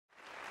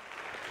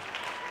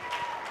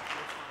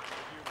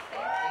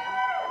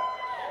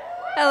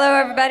Hello,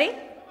 everybody.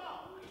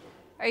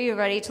 Are you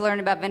ready to learn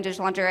about vintage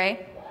lingerie?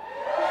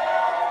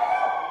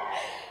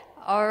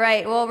 All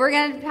right, well, we're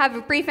going to have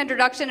a brief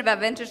introduction about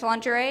vintage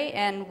lingerie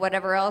and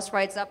whatever else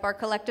rides up our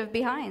collective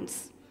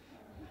behinds.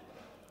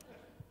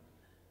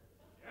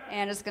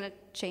 And it's going to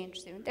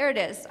change soon. There it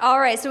is. All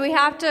right, so we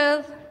have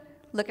to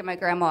look at my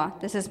grandma.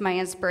 This is my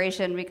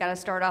inspiration. We got to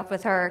start off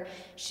with her.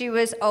 She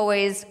was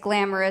always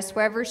glamorous.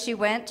 Wherever she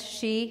went,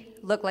 she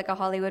looked like a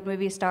Hollywood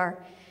movie star.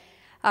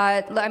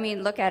 I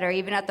mean, look at her.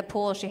 Even at the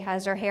pool, she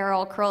has her hair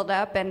all curled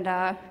up and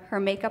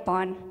her makeup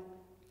on.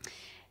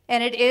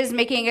 And it is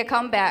making a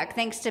comeback.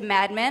 Thanks to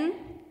Mad Men,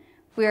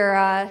 we're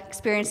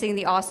experiencing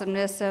the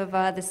awesomeness of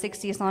the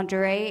 60s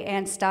lingerie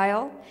and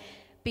style.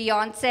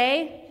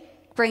 Beyonce,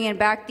 bringing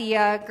back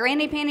the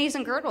granny panties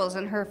and girdles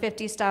in her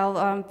 50s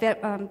style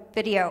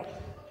video.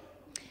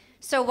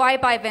 So why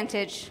buy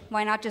vintage?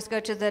 Why not just go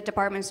to the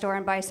department store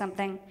and buy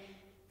something?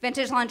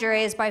 Vintage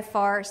lingerie is by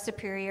far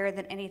superior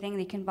than anything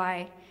you can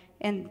buy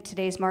in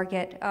today's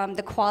market.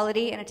 The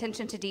quality and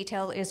attention to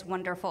detail is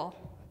wonderful.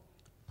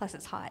 Plus,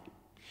 it's hot.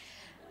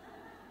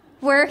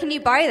 Where can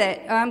you buy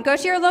that? Go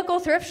to your local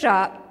thrift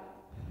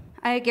shop.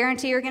 I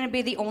guarantee you're going to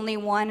be the only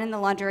one in the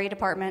lingerie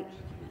department.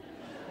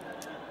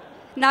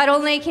 Not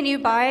only can you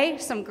buy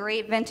some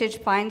great vintage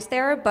finds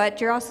there, but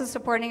you're also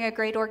supporting a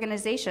great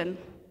organization.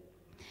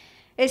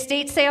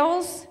 Estate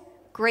sales,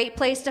 great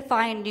place to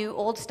find new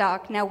old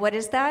stock. Now, what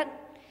is that?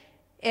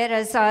 It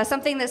is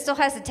something that still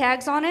has the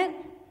tags on it,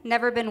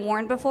 never been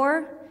worn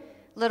before.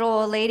 Little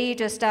old lady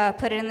just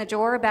put it in the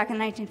drawer back in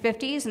the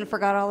 1950s and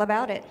forgot all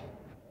about it.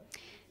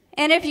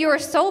 And if you are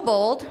so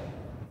bold,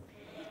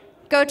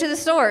 go to the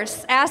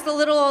source. Ask the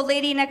little old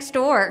lady next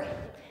door.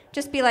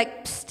 Just be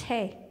like, psst,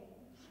 hey,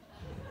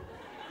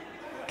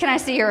 can I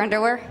see your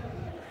underwear?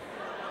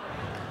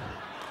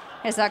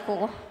 Is that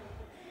cool?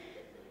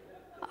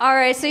 All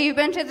right, so you've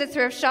been to the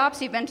thrift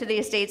shops, you've been to the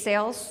estate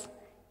sales,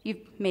 you've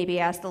maybe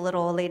asked the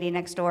little old lady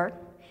next door,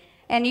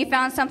 and you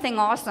found something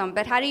awesome,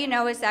 but how do you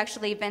know it's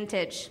actually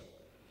vintage?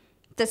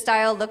 The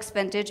style looks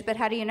vintage, but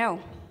how do you know?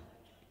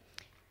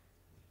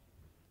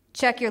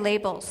 Check your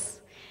labels.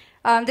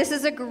 This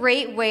is a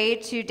great way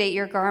to date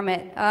your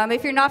garment.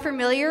 If you're not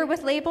familiar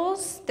with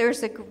labels,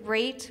 there's a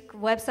great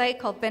website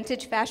called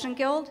Vintage Fashion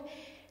Guild.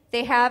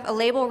 They have a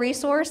label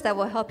resource that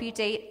will help you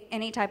date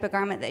any type of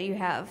garment that you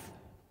have.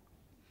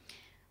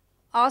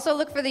 Also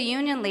look for the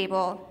union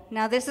label.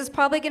 Now this is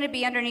probably going to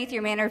be underneath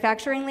your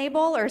manufacturing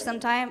label or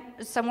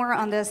somewhere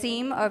on the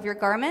seam of your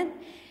garment.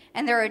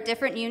 And there are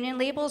different union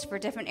labels for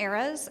different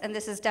eras, and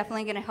this is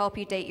definitely going to help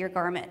you date your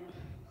garment.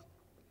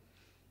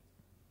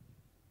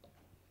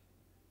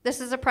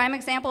 This is a prime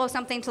example of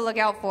something to look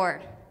out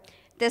for.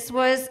 This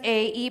was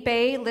a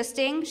eBay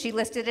listing. She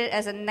listed it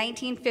as a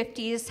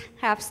 1950s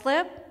half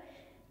slip.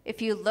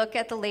 If you look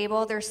at the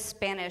label, there's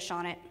Spanish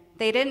on it.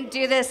 They didn't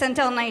do this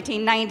until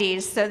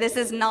 1990s, so this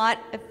is not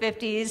a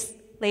 50s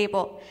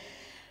label.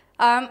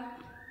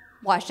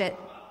 Wash it.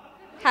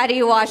 How do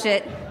you wash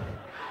it?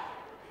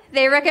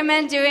 They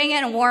recommend doing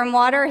it in warm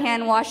water,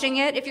 hand washing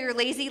it. If you're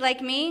lazy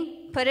like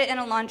me, put it in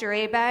a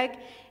lingerie bag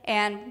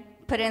and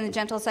put it in the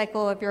gentle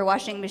cycle of your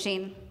washing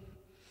machine.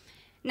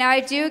 Now, I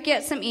do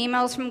get some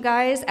emails from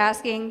guys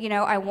asking,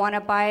 I want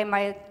to buy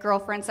my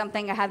girlfriend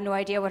something. I have no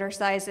idea what her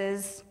size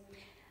is.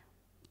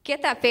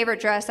 Get that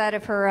favorite dress out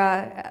of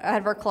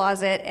her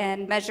closet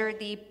and measure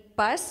the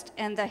bust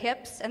and the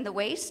hips and the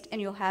waist, and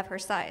you'll have her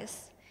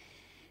size.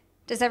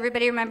 Does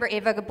everybody remember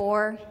Ava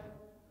Gabor,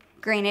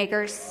 Green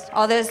Acres,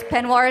 all those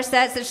peignoir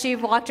sets that she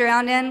walked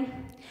around in?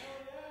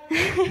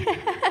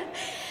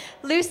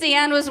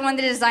 Lucienne was one of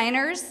the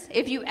designers.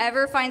 If you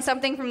ever find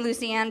something from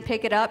Lucienne,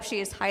 pick it up. She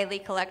is highly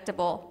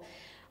collectible.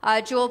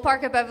 Jewel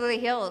Park of Beverly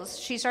Hills.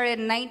 She started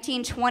in the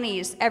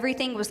 1920s.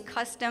 Everything was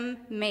custom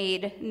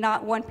made.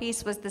 Not one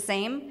piece was the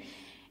same.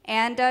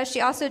 And she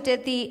also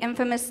did the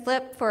infamous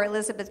slip for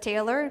Elizabeth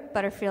Taylor,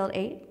 Butterfield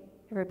 8.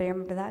 Everybody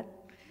remember that?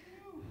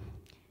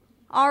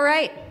 All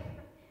right.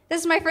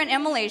 This is my friend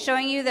Emily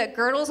showing you that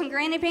girdles and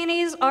granny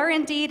panties are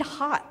indeed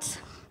hot.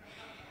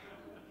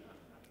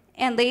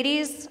 And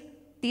ladies,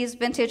 these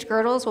vintage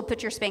girdles will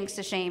put your Spanx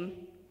to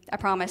shame. I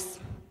promise.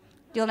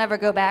 You'll never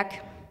go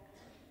back.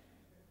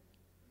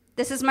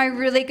 This is my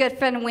really good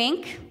friend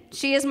Wink.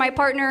 She is my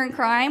partner in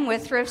crime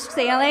with thrift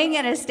sailing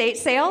and estate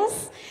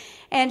sales,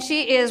 and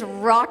she is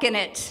rocking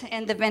it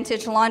in the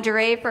vintage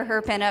lingerie for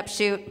her pinup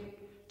shoot.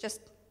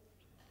 Just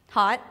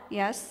hot,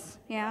 yes,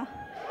 yeah.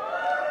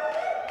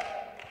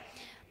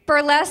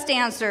 Burlesque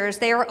dancers,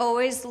 they are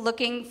always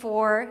looking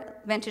for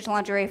vintage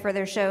lingerie for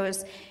their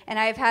shows, and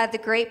I've had the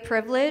great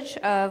privilege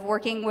of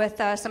working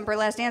with some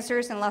burlesque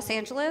dancers in Los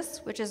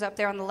Angeles, which is up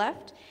there on the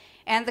left,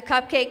 and the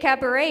Cupcake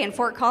Cabaret in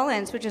Fort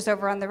Collins, which is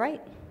over on the right.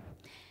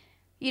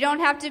 You don't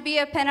have to be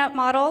a pinup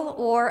model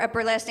or a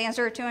burlesque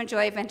dancer to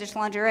enjoy vintage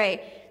lingerie.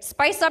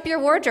 Spice up your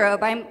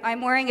wardrobe.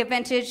 I'm wearing a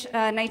vintage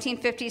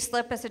 1950s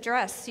slip as a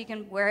dress. You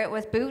can wear it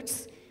with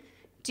boots.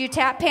 Do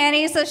tap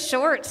panties as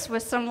shorts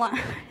with some...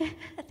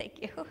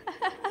 Thank you.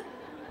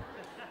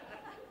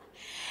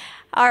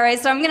 All right,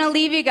 so I'm going to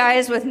leave you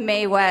guys with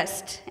Mae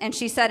West. And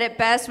she said it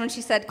best when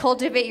she said,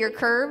 cultivate your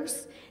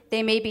curves.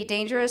 They may be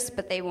dangerous,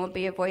 but they won't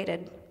be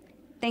avoided.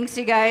 Thanks,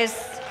 you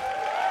guys.